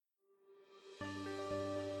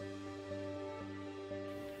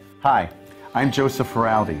Hi, I'm Joseph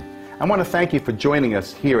Feraldi. I want to thank you for joining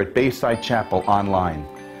us here at Bayside Chapel online.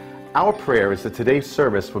 Our prayer is that today's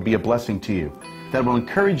service will be a blessing to you, that it will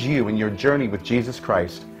encourage you in your journey with Jesus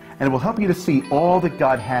Christ, and it will help you to see all that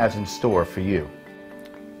God has in store for you.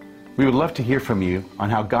 We would love to hear from you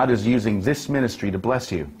on how God is using this ministry to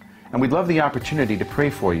bless you, and we'd love the opportunity to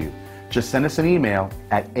pray for you. Just send us an email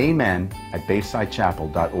at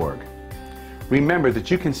amen@baysidechapel.org. Remember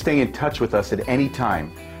that you can stay in touch with us at any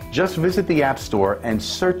time. Just visit the App Store and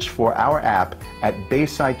search for our app at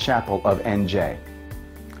Bayside Chapel of NJ.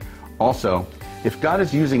 Also, if God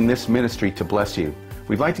is using this ministry to bless you,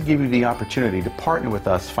 we'd like to give you the opportunity to partner with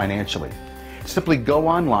us financially. Simply go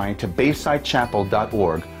online to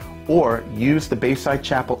baysidechapel.org or use the Bayside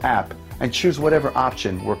Chapel app and choose whatever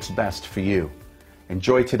option works best for you.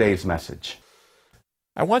 Enjoy today's message.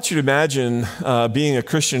 I want you to imagine being a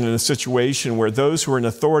Christian in a situation where those who are in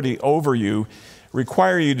authority over you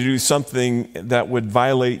require you to do something that would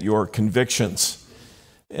violate your convictions.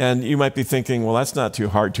 And you might be thinking, well, that's not too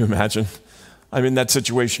hard to imagine. I'm in that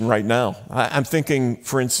situation right now. I'm thinking,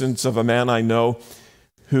 for instance, of a man I know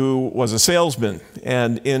who was a salesman.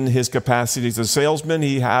 And in his capacity as a salesman,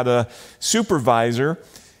 he had a supervisor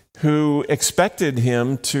who expected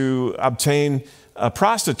him to obtain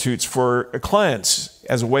prostitutes for clients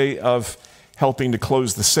as a way of helping to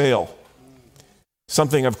close the sale.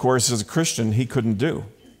 Something, of course, as a Christian, he couldn't do.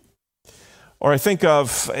 Or I think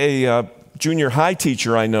of a junior high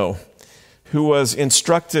teacher I know who was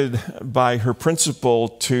instructed by her principal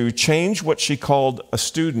to change what she called a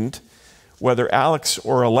student, whether Alex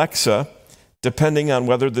or Alexa, depending on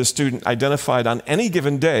whether the student identified on any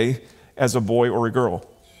given day as a boy or a girl.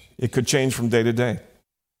 It could change from day to day.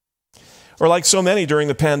 Or like so many during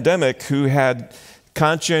the pandemic who had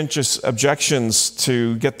conscientious objections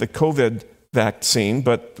to get the COVID vaccine,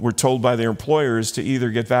 but were told by their employers to either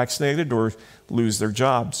get vaccinated or lose their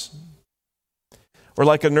jobs. Or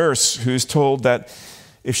like a nurse who's told that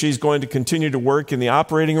if she's going to continue to work in the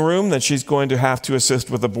operating room, then she's going to have to assist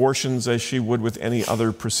with abortions as she would with any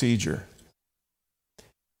other procedure.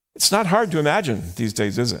 It's not hard to imagine these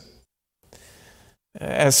days, is it?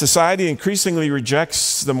 As society increasingly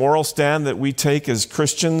rejects the moral stand that we take as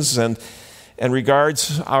Christians and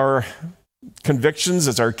regards our convictions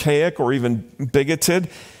as archaic or even bigoted,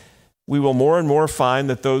 we will more and more find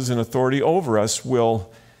that those in authority over us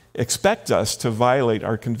will expect us to violate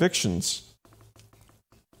our convictions.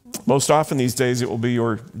 Most often these days it will be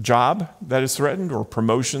your job that is threatened or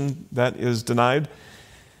promotion that is denied.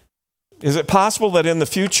 Is it possible that in the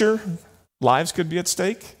future lives could be at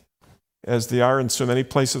stake, as they are in so many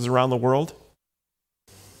places around the world?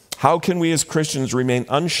 How can we as Christians remain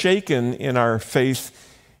unshaken in our faith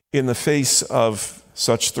in the face of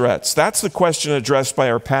such threats? That's the question addressed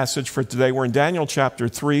by our passage for today. We're in Daniel chapter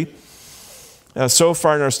 3. So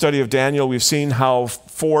far in our study of Daniel, we've seen how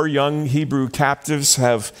 4 young Hebrew captives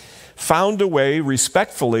have found a way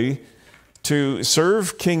respectfully to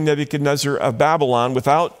serve King Nebuchadnezzar of Babylon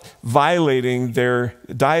without violating their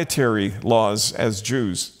dietary laws as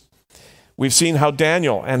Jews. We've seen how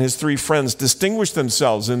Daniel and his 3 friends distinguished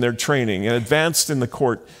themselves in their training and advanced in the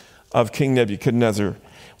court of King Nebuchadnezzar.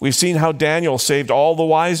 We've seen how Daniel saved all the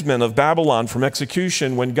wise men of Babylon from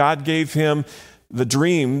execution when God gave him the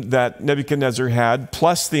dream that Nebuchadnezzar had,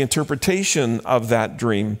 plus the interpretation of that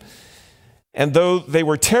dream. And though they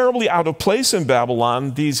were terribly out of place in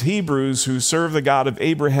Babylon, these Hebrews who serve the God of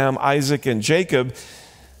Abraham, Isaac, and Jacob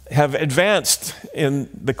have advanced in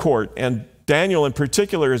the court. And Daniel in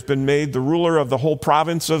particular has been made the ruler of the whole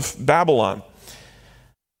province of Babylon.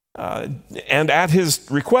 And at his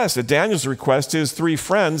request, at Daniel's request, his 3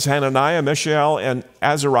 friends, Hananiah, Mishael, and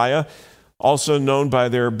Azariah, also known by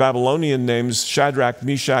their Babylonian names, Shadrach,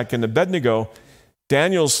 Meshach, and Abednego,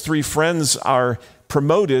 Daniel's 3 friends are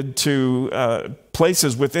promoted to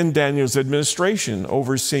places within Daniel's administration,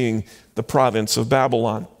 overseeing the province of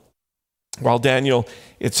Babylon. While Daniel,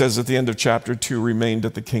 it says at the end of chapter 2, remained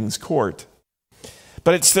at the king's court.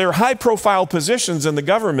 But it's their high-profile positions in the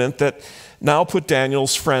government that now put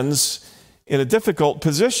Daniel's friends in a difficult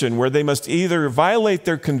position where they must either violate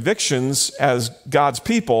their convictions as God's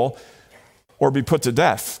people or be put to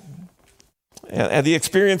death. And the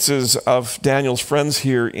experiences of Daniel's friends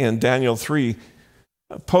here in Daniel 3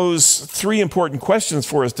 pose 3 important questions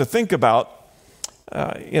for us to think about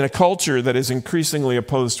in a culture that is increasingly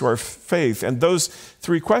opposed to our faith. And those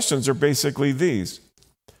 3 questions are basically these.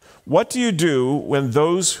 What do you do when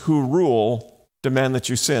those who rule demand that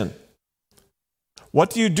you sin?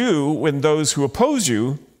 What do you do when those who oppose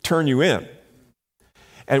you turn you in?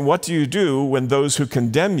 And what do you do when those who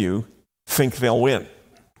condemn you think they'll win?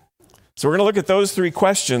 So we're going to look at those three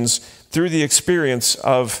questions through the experience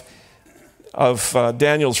of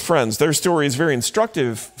Daniel's friends. Their story is very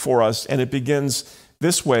instructive for us, and it begins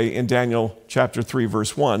this way in Daniel chapter 3,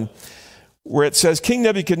 verse 1, where it says, King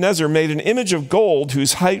Nebuchadnezzar made an image of gold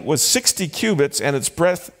whose height was 60 cubits and its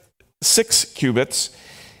breadth 6 cubits.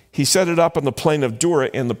 He set it up on the plain of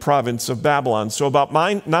Dura in the province of Babylon. So about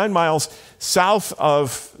 9 miles south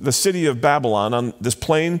of the city of Babylon, on this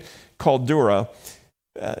plain called Dura,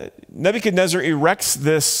 Nebuchadnezzar erects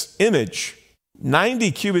this image,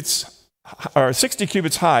 60 cubits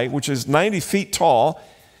high, which is 90 feet tall,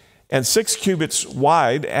 and 6 cubits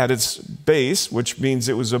wide at its base, which means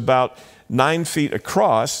it was about 9 feet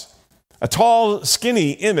across. A tall,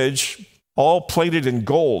 skinny image, all plated in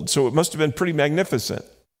gold. So it must have been pretty magnificent.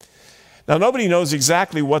 Now, nobody knows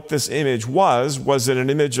exactly what this image was. Was it an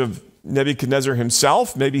image of Nebuchadnezzar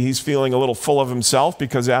himself? Maybe he's feeling a little full of himself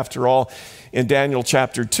because, after all, in Daniel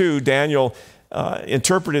chapter 2, Daniel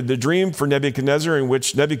interpreted the dream for Nebuchadnezzar, in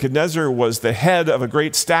which Nebuchadnezzar was the head of a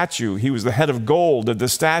great statue. He was the head of gold of the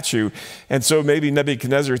statue. And so maybe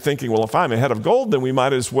Nebuchadnezzar thinking, well, if I'm a head of gold, then we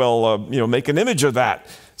might as well make an image of that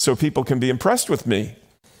so people can be impressed with me.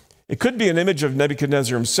 It could be an image of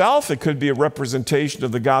Nebuchadnezzar himself. It could be a representation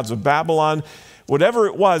of the gods of Babylon. Whatever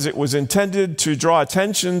it was intended to draw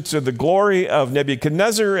attention to the glory of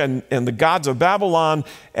Nebuchadnezzar and the gods of Babylon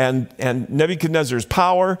and Nebuchadnezzar's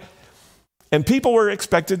power. And people were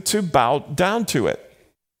expected to bow down to it.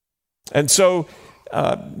 And so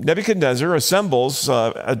Nebuchadnezzar assembles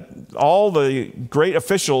all the great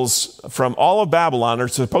officials from all of Babylon are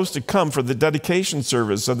supposed to come for the dedication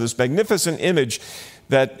service of this magnificent image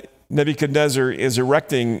that Nebuchadnezzar is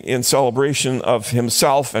erecting in celebration of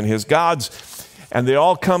himself and his gods. And they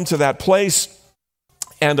all come to that place,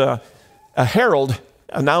 and a herald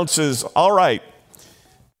announces, all right,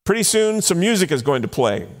 pretty soon some music is going to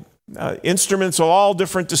play. Instruments of all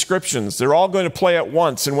different descriptions. They're all going to play at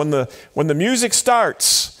once. And when the music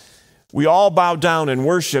starts, we all bow down and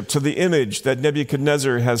worship to the image that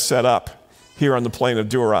Nebuchadnezzar has set up here on the plain of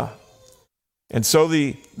Dura. And so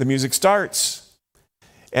the music starts.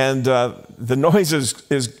 And the noise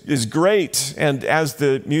is great. And as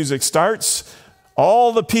the music starts,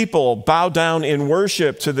 all the people bow down in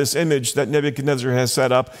worship to this image that Nebuchadnezzar has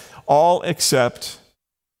set up, all except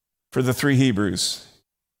for the three Hebrews,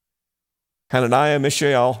 Hananiah,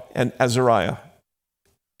 Mishael, and Azariah,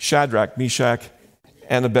 Shadrach, Meshach,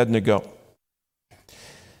 and Abednego.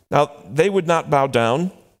 Now, they would not bow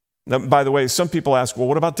down. Now, by the way, some people ask, well,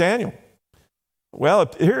 what about Daniel? Well,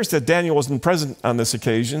 it appears that Daniel wasn't present on this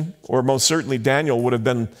occasion, or most certainly Daniel would have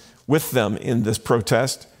been with them in this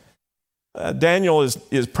protest. Daniel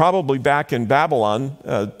is probably back in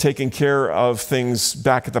Babylon, taking care of things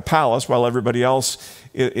back at the palace, while everybody else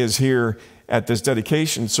is here at this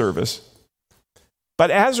dedication service.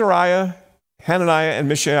 But Azariah, Hananiah, and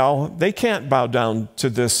Mishael, they can't bow down to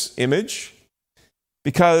this image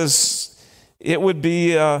because it would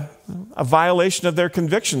be a violation of their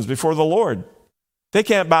convictions before the Lord. They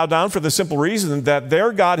can't bow down for the simple reason that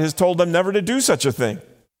their God has told them never to do such a thing.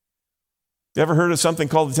 You ever heard of something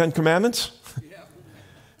called the Ten Commandments? Yeah.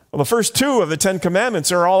 Well, the first two of the Ten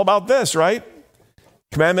Commandments are all about this, right?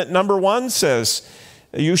 Commandment number 1 says,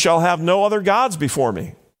 you shall have no other gods before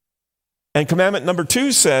me. And commandment number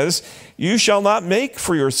 2 says, you shall not make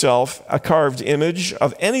for yourself a carved image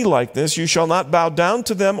of any likeness. You shall not bow down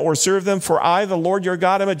to them or serve them, for I, the Lord your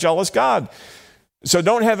God, am a jealous God. So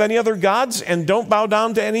don't have any other gods, and don't bow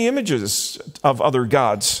down to any images of other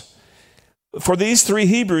gods. For these three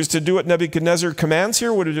Hebrews to do what Nebuchadnezzar commands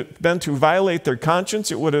here would have been to violate their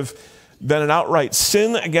conscience. It would have been an outright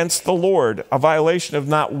sin against the Lord, a violation of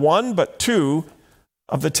not one, but 2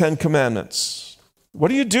 of the 10 commandments. What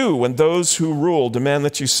do you do when those who rule demand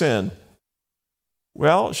that you sin?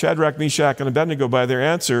 Well, Shadrach, Meshach, and Abednego, by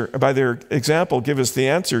their example, give us the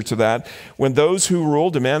answer to that. When those who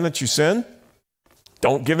rule demand that you sin,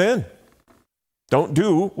 don't give in. Don't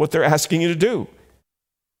do what they're asking you to do.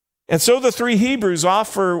 And so the three Hebrews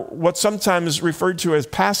offer what's sometimes referred to as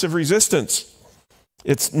passive resistance.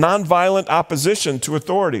 It's nonviolent opposition to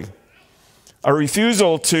authority, a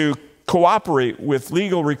refusal to cooperate with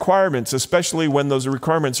legal requirements, especially when those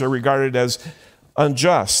requirements are regarded as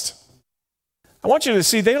unjust. I want you to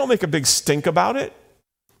see they don't make a big stink about it.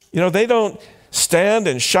 They don't stand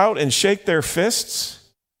and shout and shake their fists.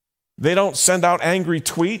 They don't send out angry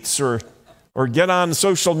tweets or get on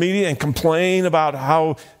social media and complain about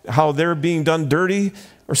how they're being done dirty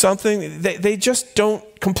or something. They just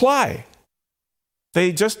don't comply.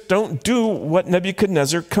 They just don't do what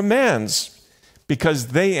Nebuchadnezzar commands because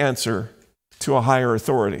they answer to a higher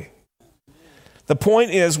authority. The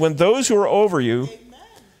point is, when those who are over you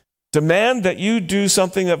demand that you do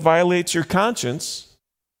something that violates your conscience,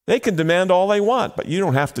 they can demand all they want, but you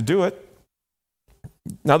don't have to do it.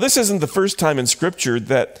 Now, this isn't the first time in Scripture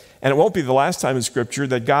that, and it won't be the last time in Scripture,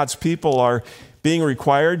 that God's people are being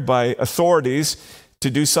required by authorities to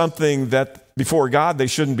do something that before God they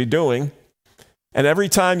shouldn't be doing. And every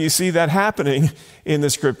time you see that happening in the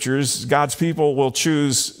Scriptures, God's people will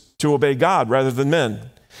choose to obey God rather than men.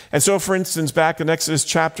 And so, for instance, back in Exodus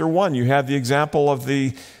chapter 1, you have the example of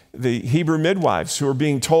the Hebrew midwives who are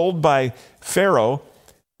being told by Pharaoh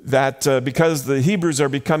that because the Hebrews are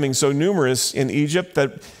becoming so numerous in Egypt,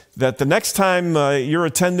 that the next time you're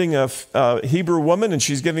attending a Hebrew woman and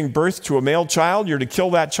she's giving birth to a male child, you're to kill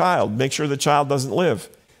that child, make sure the child doesn't live.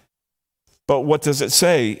 But what does it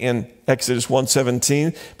say in Exodus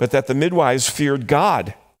 1:17? But that the midwives feared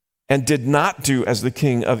God and did not do as the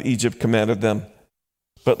king of Egypt commanded them,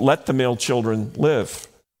 but let the male children live.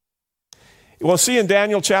 We'll see in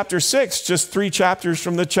Daniel chapter 6, just 3 chapters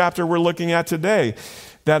from the chapter we're looking at today,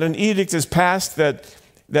 that an edict is passed that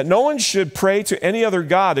no one should pray to any other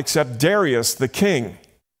god except Darius the king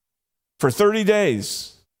for 30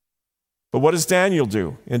 days. But what does Daniel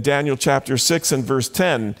do? In Daniel chapter 6 and verse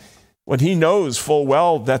 10, when he knows full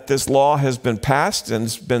well that this law has been passed and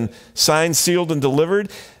has been signed, sealed, and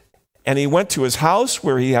delivered, and he went to his house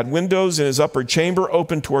where he had windows in his upper chamber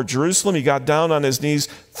open toward Jerusalem. He got down on his knees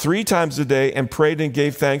 3 times a day and prayed and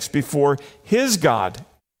gave thanks before his God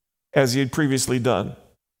as he had previously done.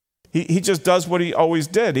 He just does what he always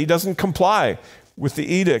did. He doesn't comply with the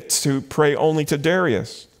edict to pray only to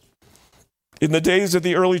Darius. In the days of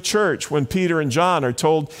the early church, when Peter and John are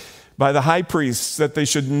told by the high priests that they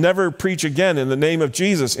should never preach again in the name of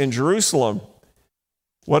Jesus in Jerusalem,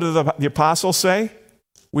 what do the apostles say?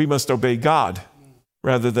 We must obey God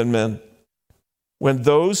rather than men. When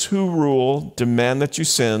those who rule demand that you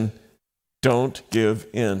sin, don't give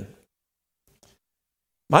in.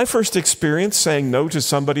 My first experience saying no to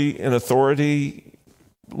somebody in authority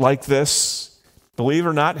like this, believe it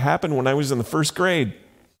or not, happened when I was in the 1st grade.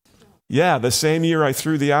 Yeah, the same year I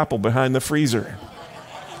threw the apple behind the freezer.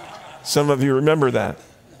 Some of you remember that.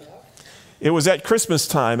 It was at Christmas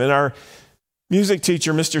time, and our music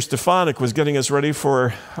teacher, Mr. Stefanik, was getting us ready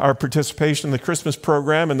for our participation in the Christmas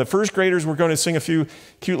program, and the 1st graders were going to sing a few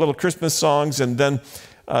cute little Christmas songs, and then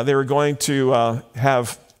they were going to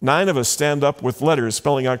have 9 of us stand up with letters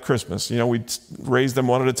spelling out Christmas. You know, we'd raise them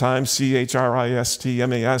one at a time,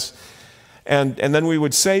 CHRISTMAS. And then we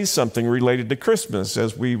would say something related to Christmas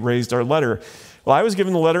as we raised our letter. Well, I was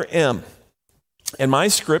given the letter M. And my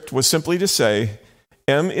script was simply to say,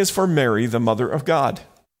 M is for Mary, the Mother of God.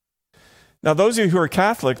 Now, those of you who are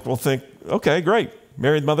Catholic will think, okay, great,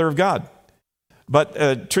 Mary, the Mother of God. But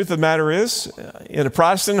truth of the matter is, in a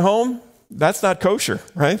Protestant home, that's not kosher,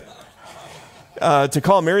 right? To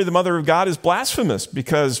call Mary the Mother of God is blasphemous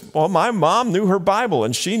because, well, my mom knew her Bible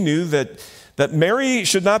and she knew that Mary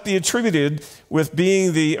should not be attributed with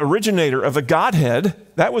being the originator of the Godhead.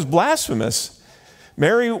 That was blasphemous.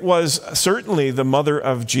 Mary was certainly the mother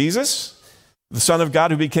of Jesus, the Son of God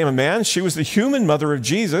who became a man. She was the human mother of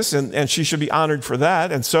Jesus, and she should be honored for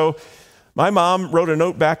that. And so my mom wrote a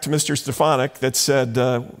note back to Mr. Stefanik that said,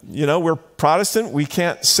 we're Protestant. We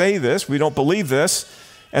can't say this. We don't believe this.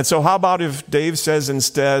 And so how about if Dave says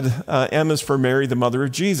instead, M is for Mary, the Mother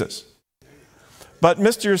of Jesus? But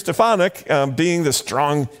Mr. Stefanik, being the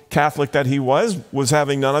strong Catholic that he was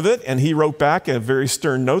having none of it. And he wrote back a very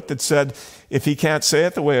stern note that said, if he can't say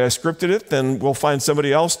it the way I scripted it, then we'll find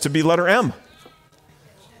somebody else to be letter M.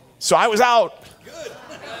 So I was out.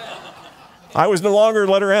 I was no longer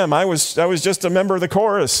letter M. I was just a member of the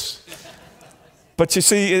chorus. But you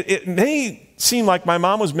see, it may seem like my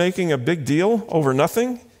mom was making a big deal over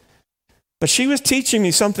nothing, but she was teaching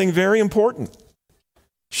me something very important.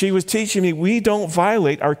 She was teaching me we don't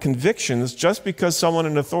violate our convictions just because someone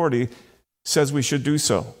in authority says we should do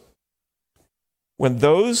so. When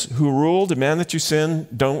those who rule demand that you sin,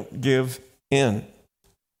 don't give in.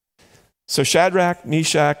 So Shadrach,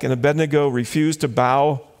 Meshach, and Abednego refuse to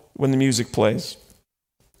bow when the music plays.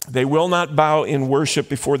 They will not bow in worship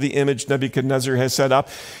before the image Nebuchadnezzar has set up.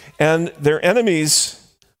 And their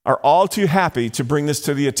enemies are all too happy to bring this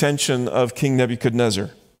to the attention of King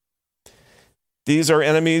Nebuchadnezzar. These are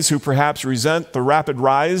enemies who perhaps resent the rapid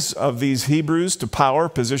rise of these Hebrews to power,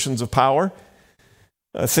 positions of power,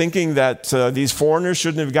 thinking that these foreigners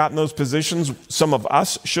shouldn't have gotten those positions. Some of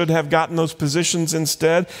us should have gotten those positions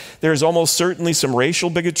instead. There's almost certainly some racial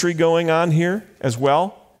bigotry going on here as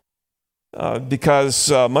well, because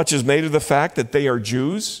much is made of the fact that they are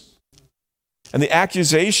Jews. And the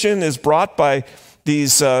accusation is brought by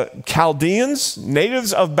these Chaldeans,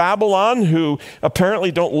 natives of Babylon, who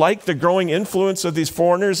apparently don't like the growing influence of these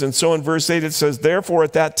foreigners. And so in verse 8 it says, therefore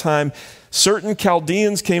at that time certain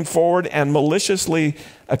Chaldeans came forward and maliciously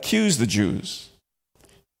accused the Jews.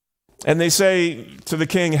 And they say to the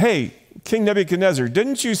king, hey, King Nebuchadnezzar,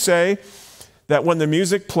 didn't you say that when the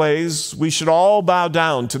music plays, we should all bow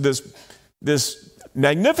down to this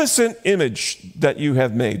magnificent image that you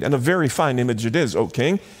have made? And a very fine image it is, O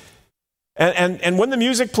king. And when the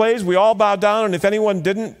music plays, we all bow down, and if anyone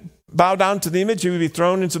didn't bow down to the image, he would be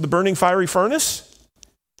thrown into the burning fiery furnace?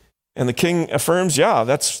 And the king affirms, yeah,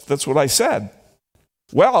 that's what I said.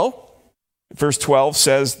 Well, verse 12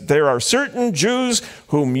 says, there are certain Jews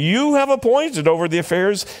whom you have appointed over the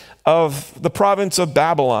affairs of the province of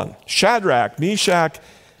Babylon, Shadrach, Meshach,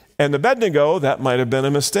 and Abednego. That might have been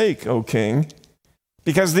a mistake, O king,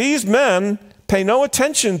 because these men pay no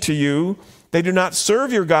attention to you. They do not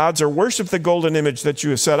serve your gods or worship the golden image that you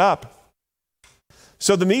have set up.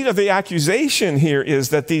 So the meat of the accusation here is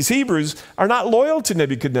that these Hebrews are not loyal to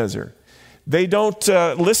Nebuchadnezzar. They don't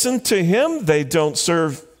listen to him. They don't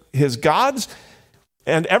serve his gods.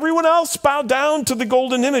 And everyone else bowed down to the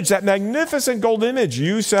golden image, that magnificent golden image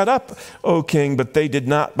you set up, O king, but they did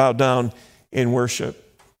not bow down in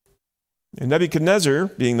worship. And Nebuchadnezzar,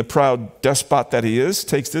 being the proud despot that he is,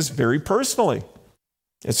 takes this very personally.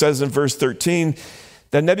 It says in verse 13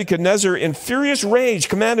 that Nebuchadnezzar, in furious rage,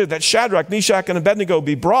 commanded that Shadrach, Meshach, and Abednego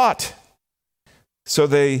be brought. So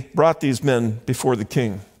they brought these men before the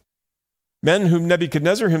king, men whom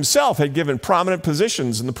Nebuchadnezzar himself had given prominent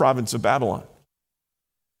positions in the province of Babylon.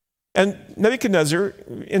 And Nebuchadnezzar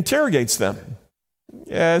interrogates them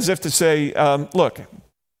as if to say, look,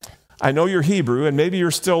 I know you're Hebrew, and maybe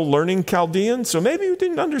you're still learning Chaldean, so maybe you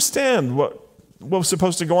didn't understand what was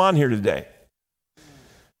supposed to go on here today.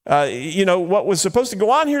 What was supposed to go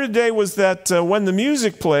on here today was that when the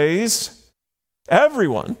music plays,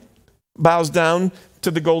 everyone bows down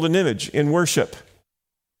to the golden image in worship.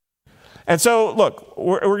 And so, look,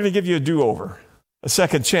 we're going to give you a do-over, a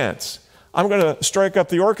second chance. I'm going to strike up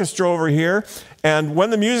the orchestra over here, and when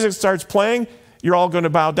the music starts playing, you're all going to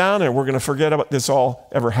bow down, and we're going to forget about this all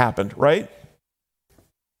ever happened, right?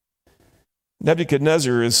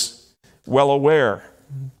 Nebuchadnezzar is well aware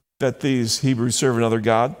that these Hebrews serve another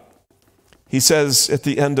god. He says at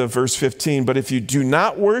the end of verse 15, but if you do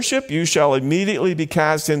not worship, you shall immediately be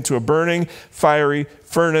cast into a burning, fiery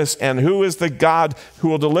furnace. And who is the God who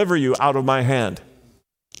will deliver you out of my hand?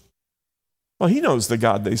 Well, he knows the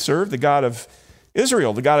God they serve, the God of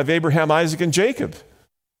Israel, the God of Abraham, Isaac, and Jacob.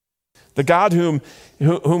 The God whom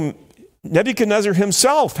Nebuchadnezzar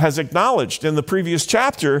himself has acknowledged in the previous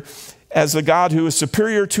chapter as the God who is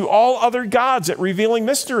superior to all other gods at revealing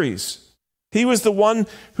mysteries. He was the one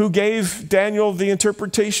who gave Daniel the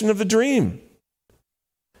interpretation of the dream.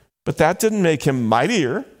 But that didn't make him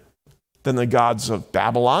mightier than the gods of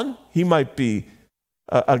Babylon. He might be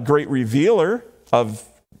a great revealer of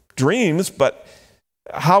dreams, but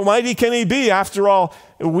how mighty can he be? After all,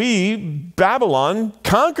 we, Babylon,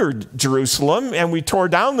 conquered Jerusalem, and we tore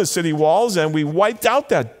down the city walls, and we wiped out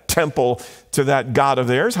that temple to that God of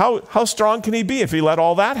theirs. How strong can he be if he let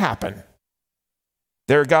all that happen?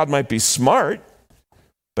 Their God might be smart,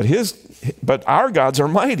 but our gods are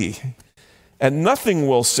mighty, and nothing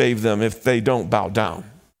will save them if they don't bow down.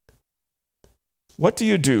 What do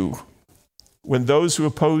you do when those who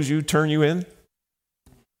oppose you turn you in?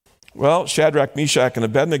 Well, Shadrach, Meshach, and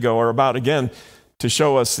Abednego are about, again, to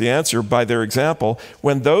show us the answer by their example.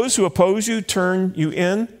 When those who oppose you turn you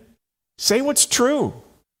in, say what's true.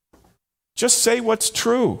 Just say what's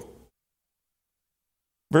true.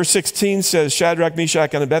 Verse 16 says, Shadrach,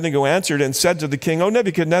 Meshach, and Abednego answered and said to the king, O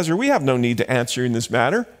Nebuchadnezzar, we have no need to answer in this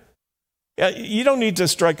matter. You don't need to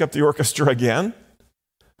strike up the orchestra again.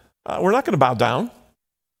 We're not going to bow down.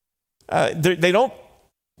 They don't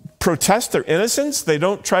protest their innocence. They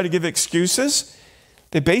don't try to give excuses.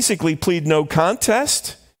 They basically plead no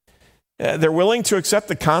contest. They're willing to accept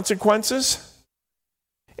the consequences.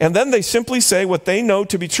 And then they simply say what they know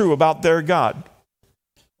to be true about their God.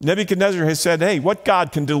 Nebuchadnezzar has said, hey, what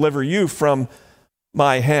God can deliver you from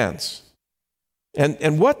my hands?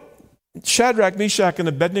 And what Shadrach, Meshach, and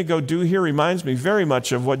Abednego do here reminds me very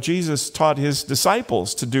much of what Jesus taught his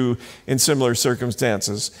disciples to do in similar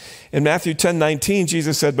circumstances. In Matthew 10:19,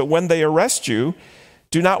 Jesus said, but when they arrest you,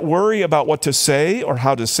 do not worry about what to say or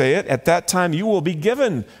how to say it. At that time, you will be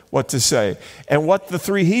given what to say. And what the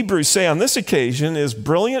three Hebrews say on this occasion is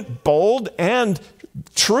brilliant, bold, and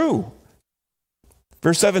true.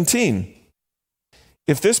 Verse 17,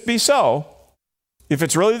 if this be so, if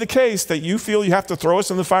it's really the case that you feel you have to throw us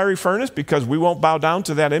in the fiery furnace because we won't bow down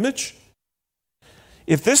to that image,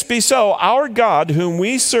 If this be so, our God, whom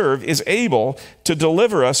we serve, is able to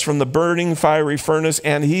deliver us from the burning fiery furnace,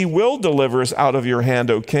 and he will deliver us out of your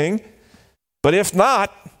hand, O king. But if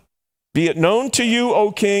not, be it known to you,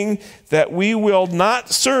 O king, that we will not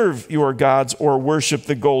serve your gods or worship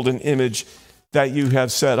the golden image that you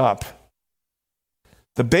have set up.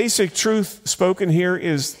 The basic truth spoken here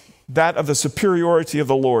is that of the superiority of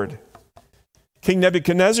the Lord. King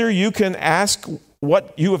Nebuchadnezzar, you have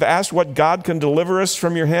asked what God can deliver us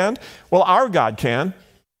from your hand. Well, our God can.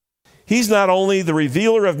 He's not only the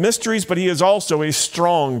revealer of mysteries, but he is also a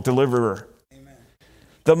strong deliverer. Amen.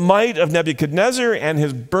 The might of Nebuchadnezzar and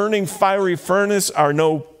his burning fiery furnace are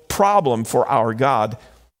no problem for our God,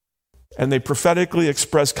 and they prophetically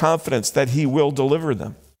express confidence that he will deliver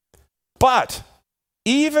them. But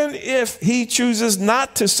even if he chooses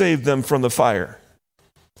not to save them from the fire,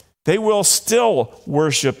 they will still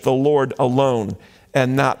worship the Lord alone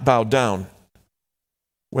and not bow down.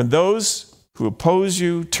 When those who oppose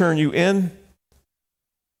you turn you in,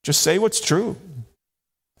 just say what's true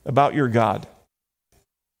about your God.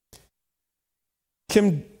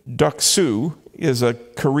 Kim Duk-soo is a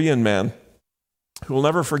Korean man who will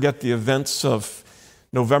never forget the events of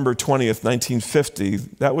November 20th, 1950.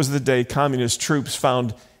 That was the day communist troops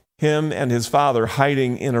found him and his father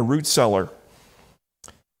hiding in a root cellar.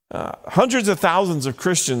 Hundreds of thousands of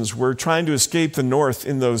Christians were trying to escape the North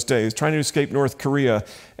in those days, trying to escape North Korea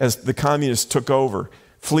as the communists took over,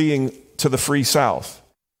 fleeing to the free South.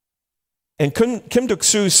 And Kim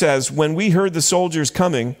Duk-soo says, when we heard the soldiers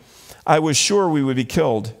coming, I was sure we would be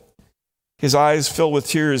killed. His eyes filled with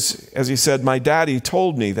tears as he said, my daddy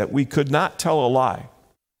told me that we could not tell a lie,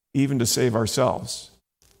 even to save ourselves.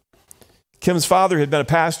 Kim's father had been a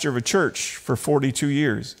pastor of a church for 42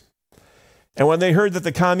 years. And when they heard that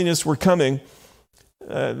the communists were coming,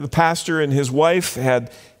 the pastor and his wife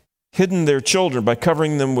had hidden their children by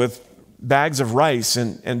covering them with bags of rice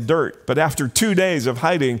and dirt. But after 2 days of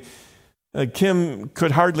hiding, Kim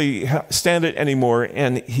could hardly stand it anymore,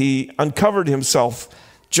 and he uncovered himself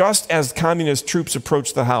just as communist troops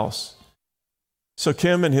approached the house. So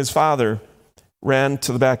Kim and his father ran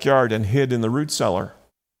to the backyard and hid in the root cellar.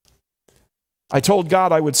 I told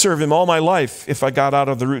God I would serve him all my life if I got out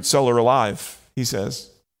of the root cellar alive, he says.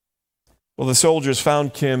 Well, the soldiers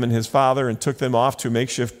found Kim and his father and took them off to a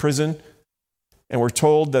makeshift prison and were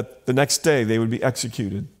told that the next day they would be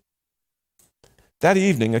executed. That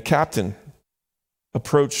evening, a captain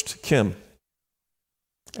approached Kim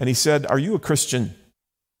and he said, are you a Christian?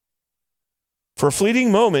 For a fleeting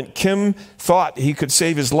moment, Kim thought he could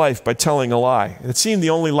save his life by telling a lie. It seemed the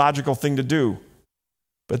only logical thing to do.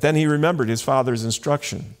 But then he remembered his father's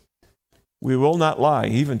instruction. We will not lie,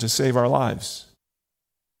 even to save our lives.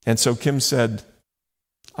 And so Kim said,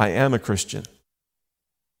 I am a Christian.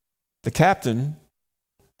 The captain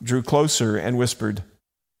drew closer and whispered,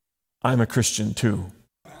 I'm a Christian too.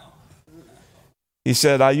 He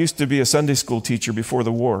said, I used to be a Sunday school teacher before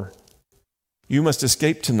the war. You must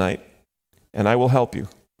escape tonight, and I will help you.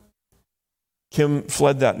 Kim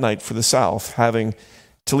fled that night for the South, having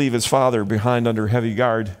to leave his father behind under heavy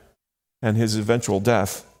guard and his eventual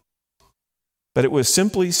death. But it was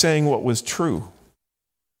simply saying what was true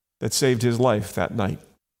that saved his life that night.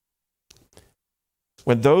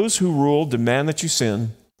 When those who rule demand that you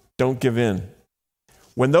sin, don't give in.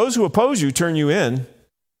 When those who oppose you turn you in,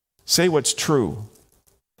 say what's true.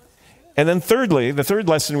 And then thirdly, the third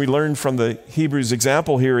lesson we learned from the Hebrews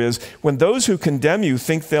example here is, when those who condemn you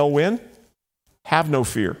think they'll win, have no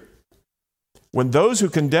fear. When those who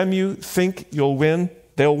condemn you think they'll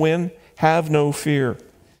win, have no fear.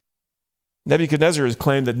 Nebuchadnezzar has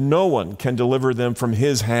claimed that no one can deliver them from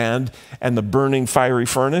his hand and the burning fiery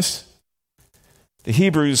furnace. The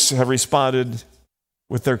Hebrews have responded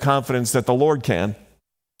with their confidence that the Lord can.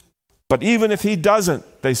 But even if he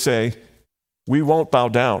doesn't, they say, we won't bow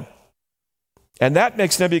down. And that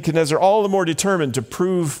makes Nebuchadnezzar all the more determined to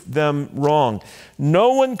prove them wrong.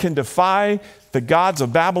 No one can defy the gods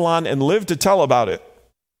of Babylon and live to tell about it.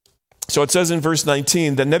 So it says in verse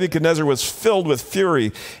 19 that Nebuchadnezzar was filled with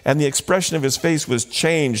fury, and the expression of his face was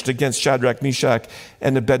changed against Shadrach, Meshach,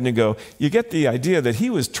 and Abednego. You get the idea that he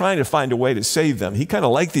was trying to find a way to save them. He kind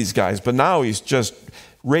of liked these guys, but now he's just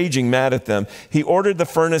raging mad at them. He ordered the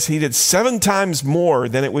furnace heated 7 times more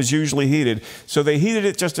than it was usually heated. So they heated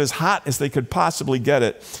it just as hot as they could possibly get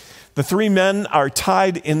it. The 3 men are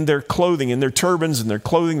tied in their clothing, in their turbans, in their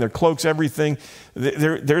clothing, their cloaks, everything.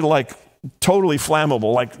 They're like totally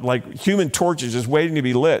flammable, like human torches just waiting to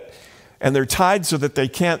be lit. And they're tied so that they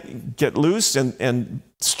can't get loose. And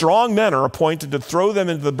strong men are appointed to throw them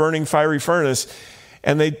into the burning fiery furnace.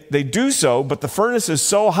 And they do so, but the furnace is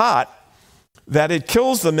so hot that it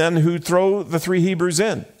kills the men who throw the three Hebrews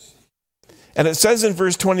in. And it says in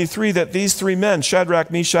verse 23 that these three men,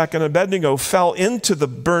 Shadrach, Meshach, and Abednego, fell into the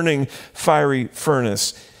burning fiery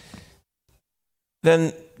furnace.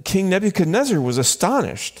 Then King Nebuchadnezzar was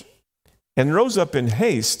astonished and rose up in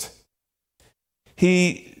haste.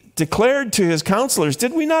 He declared to his counselors,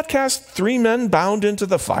 "Did we not cast three men bound into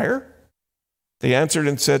the fire?" They answered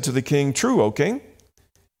and said to the king, "True, O king."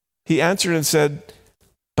 He answered and said,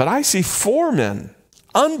 "But I see four men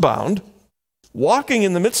unbound, walking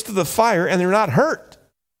in the midst of the fire, and they're not hurt.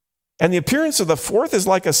 And the appearance of the fourth is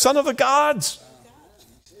like a son of the gods."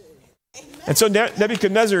 And so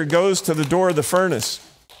Nebuchadnezzar goes to the door of the furnace,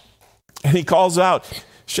 and he calls out,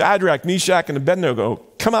 "Shadrach, Meshach, and Abednego,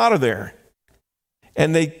 come out of there."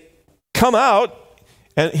 And they come out,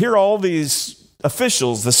 and here are all these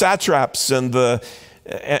officials, the satraps and the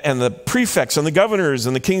prefects and the governors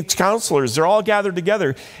and the king's counselors. They're all gathered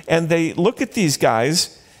together, and they look at these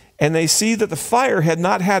guys, and they see that the fire had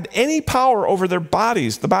not had any power over their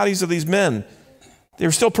bodies, the bodies of these men. They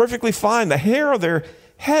were still perfectly fine. The hair of their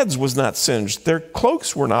heads was not singed. Their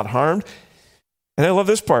cloaks were not harmed. And I love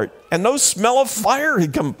this part. And no smell of fire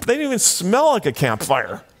had come. They didn't even smell like a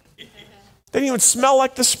campfire. They didn't even smell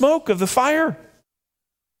like the smoke of the fire.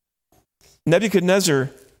 Nebuchadnezzar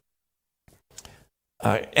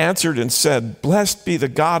answered and said, "Blessed be the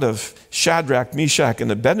God of Shadrach, Meshach,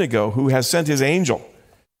 and Abednego, who has sent his angel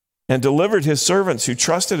and delivered his servants who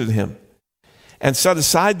trusted in him, and set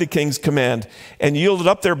aside the king's command, and yielded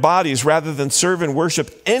up their bodies rather than serve and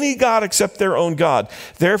worship any god except their own God.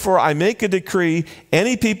 Therefore I make a decree,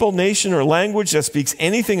 any people, nation, or language that speaks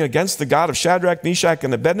anything against the God of Shadrach, Meshach,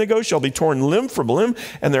 and Abednego shall be torn limb from limb,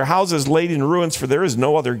 and their houses laid in ruins, for there is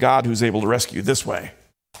no other God who's able to rescue this way."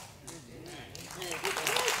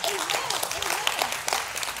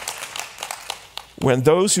 When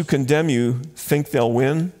those who condemn you think they'll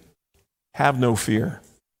win, have no fear.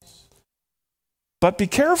 But be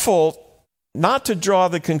careful not to draw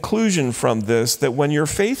the conclusion from this that when your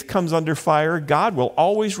faith comes under fire, God will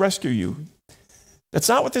always rescue you. That's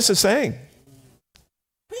not what this is saying.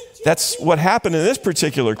 That's what happened in this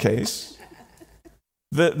particular case.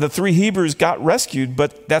 The three Hebrews got rescued,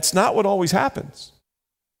 but that's not what always happens.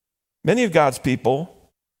 Many of God's people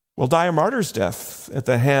will die a martyr's death at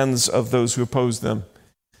the hands of those who oppose them.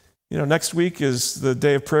 Next week is the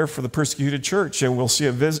day of prayer for the persecuted church, and we'll see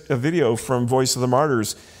a video from Voice of the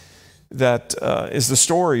Martyrs that is the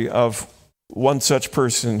story of one such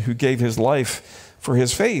person who gave his life for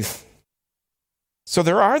his faith. So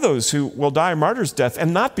there are those who will die a martyr's death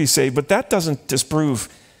and not be saved, but that doesn't disprove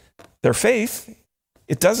their faith.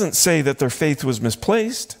 It doesn't say that their faith was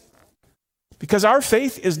misplaced, because our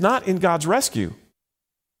faith is not in God's rescue,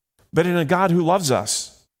 but in a God who loves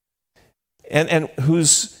us and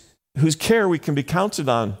whose care we can be counted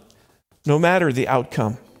on no matter the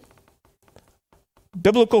outcome.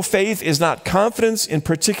 Biblical faith is not confidence in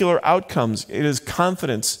particular outcomes. It is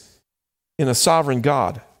confidence in a sovereign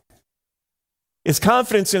God. It's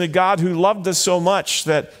confidence in a God who loved us so much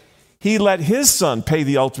that he let his son pay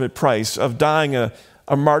the ultimate price of dying a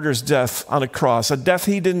martyr's death on a cross, a death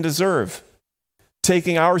he didn't deserve,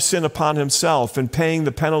 taking our sin upon himself and paying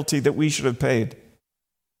the penalty that we should have paid.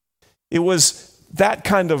 It was that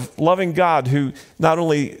kind of loving God who not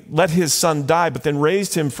only let his son die, but then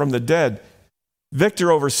raised him from the dead,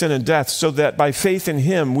 victor over sin and death, so that by faith in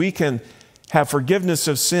him, we can have forgiveness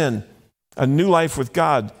of sin, a new life with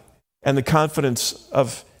God, and the confidence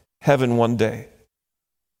of heaven one day.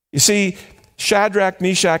 You see, Shadrach,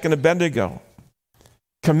 Meshach, and Abednego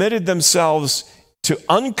committed themselves to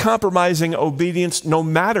uncompromising obedience no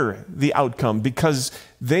matter the outcome, because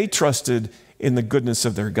they trusted in the goodness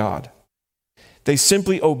of their God. They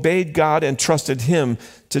simply obeyed God and trusted him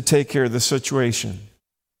to take care of the situation.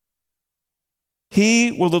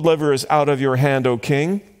 "He will deliver us out of your hand, O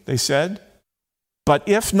king," they said. "But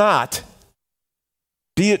if not,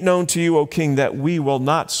 be it known to you, O king, that we will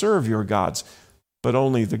not serve your gods, but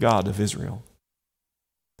only the God of Israel."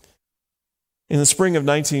 In the spring of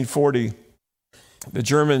 1940, the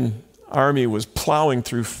German army was plowing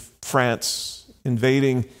through France,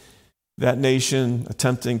 invading that nation,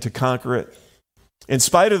 attempting to conquer it. In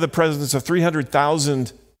spite of the presence of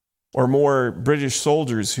 300,000 or more British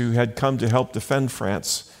soldiers who had come to help defend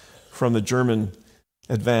France from the German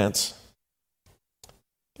advance,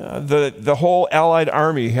 the whole Allied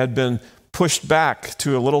army had been pushed back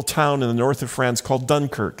to a little town in the north of France called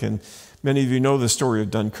Dunkirk. And many of you know the story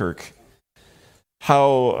of Dunkirk.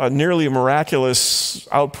 How a nearly miraculous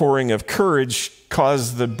outpouring of courage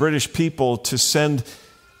caused the British people to send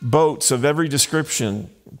boats of every description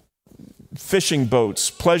fishing boats,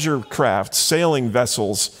 pleasure crafts, sailing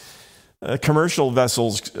vessels, commercial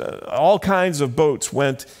vessels, all kinds of boats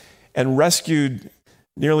went and rescued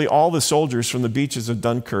nearly all the soldiers from the beaches of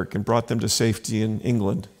Dunkirk and brought them to safety in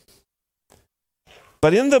England.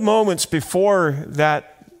 But in the moments before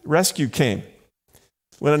that rescue came,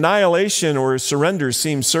 when annihilation or surrender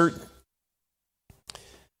seemed certain,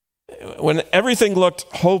 when everything looked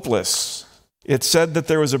hopeless, it said that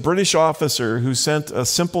there was a British officer who sent a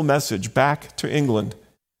simple message back to England.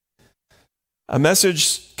 A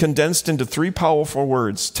message condensed into 3 powerful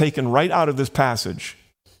words taken right out of this passage.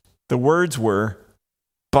 The words were,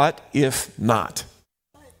 "But if not."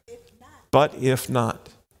 But if not.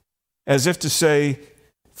 As if to say,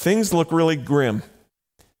 things look really grim.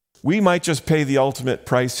 We might just pay the ultimate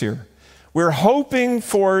price here. We're hoping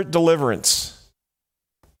for deliverance.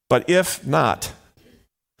 But if not,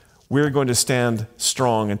 we're going to stand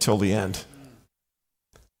strong until the end.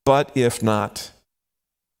 But if not.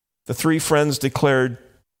 The 3 friends declared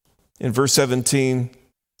in verse 17,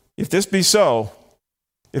 if this be so,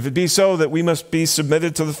 if it be so that we must be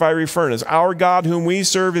submitted to the fiery furnace, our God whom we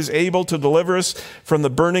serve is able to deliver us from the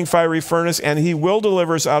burning fiery furnace, and he will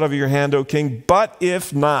deliver us out of your hand, O king. But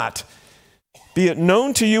if not, be it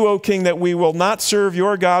known to you, O king, that we will not serve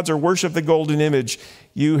your gods or worship the golden image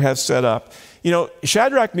you have set up. You know,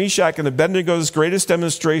 Shadrach, Meshach, and Abednego's greatest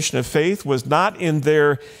demonstration of faith was not in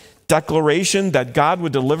their declaration that God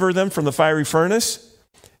would deliver them from the fiery furnace.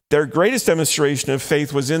 Their greatest demonstration of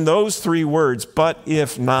faith was in those 3 words, but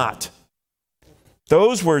if not.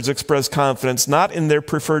 Those words express confidence not in their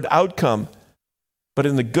preferred outcome, but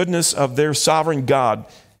in the goodness of their sovereign God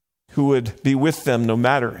who would be with them no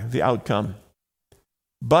matter the outcome.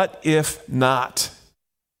 But if not.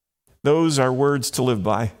 Those are words to live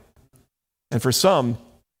by. And for some,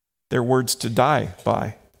 they're words to die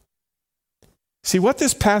by. See, what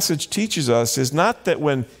this passage teaches us is not that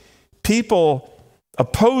when people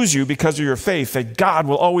oppose you because of your faith, that God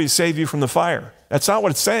will always save you from the fire. That's not what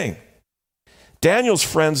it's saying. Daniel's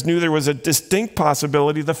friends knew there was a distinct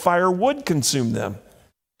possibility the fire would consume them.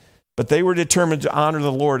 But they were determined to honor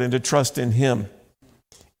the Lord and to trust in him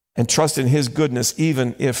and trust in his goodness,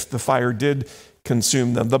 even if the fire did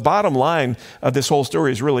consume them. The bottom line of this whole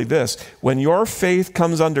story is really this. When your faith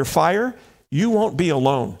comes under fire, you won't be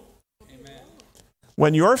alone. Amen.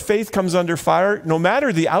 When your faith comes under fire, no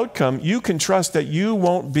matter the outcome, you can trust that you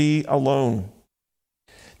won't be alone.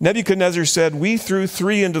 Nebuchadnezzar said, we threw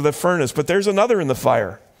 3 into the furnace, but there's another in the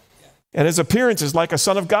fire. And his appearance is like a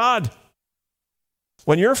son of God.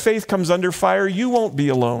 When your faith comes under fire, you won't be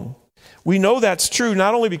alone. We know that's true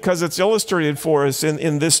not only because it's illustrated for us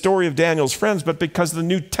in this story of Daniel's friends, but because the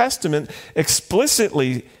New Testament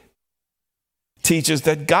explicitly teaches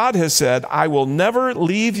that God has said, I will never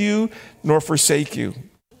leave you nor forsake you.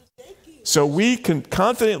 So we can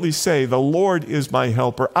confidently say, the Lord is my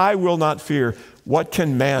helper. I will not fear. What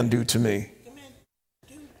can man do to me?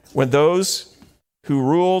 When those who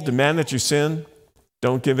rule demand that you sin,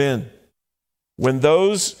 don't give in. When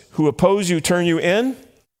those who oppose you turn you in,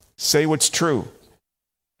 say what's true.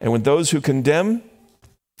 And when those who condemn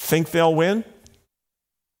think they'll win,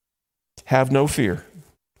 have no fear.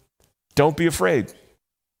 Don't be afraid.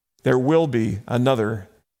 There will be another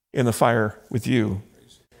in the fire with you.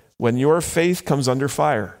 When your faith comes under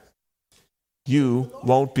fire, you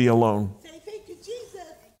won't be alone. Thank you, Jesus.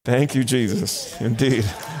 Thank you, Jesus. Indeed.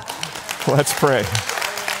 Let's pray.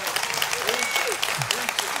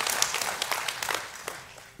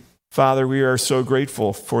 Father, we are so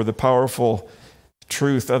grateful for the powerful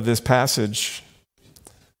truth of this passage.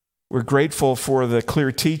 We're grateful for the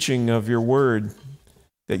clear teaching of your word,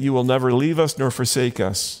 that you will never leave us nor forsake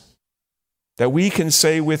us, that we can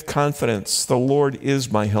say with confidence, the Lord is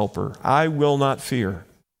my helper. I will not fear.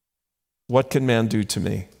 What can man do to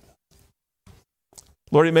me?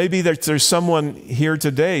 Lord, it may be that there's someone here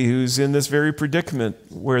today who's in this very predicament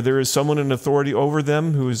where there is someone in authority over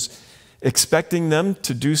them who is expecting them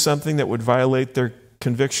to do something that would violate their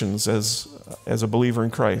convictions as a believer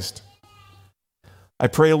in Christ. I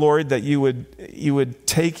pray, Lord, that you would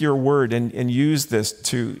take your word and use this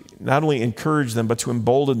to not only encourage them, but to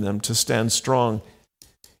embolden them to stand strong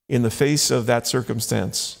in the face of that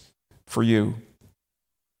circumstance for you.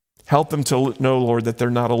 Help them to know, Lord, that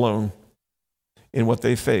they're not alone in what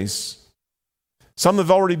they face. Some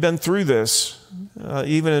have already been through this,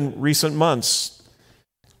 even in recent months,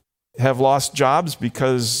 have lost jobs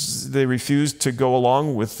because they refused to go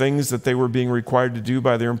along with things that they were being required to do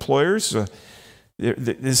by their employers.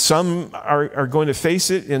 Some are going to face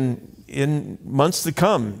it in months to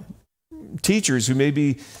come. Teachers who may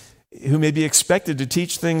be expected to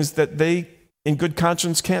teach things that they, in good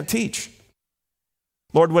conscience, can't teach.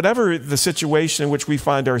 Lord, whatever the situation in which we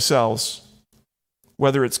find ourselves,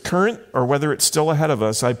 whether it's current or whether it's still ahead of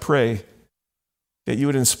us, I pray that you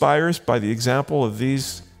would inspire us by the example of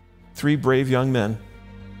these 3 brave young men,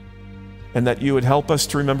 and that you would help us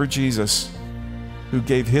to remember Jesus, who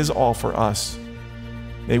gave his all for us.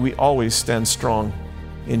 May we always stand strong.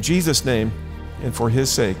 In Jesus' name and for his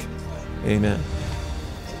sake, amen.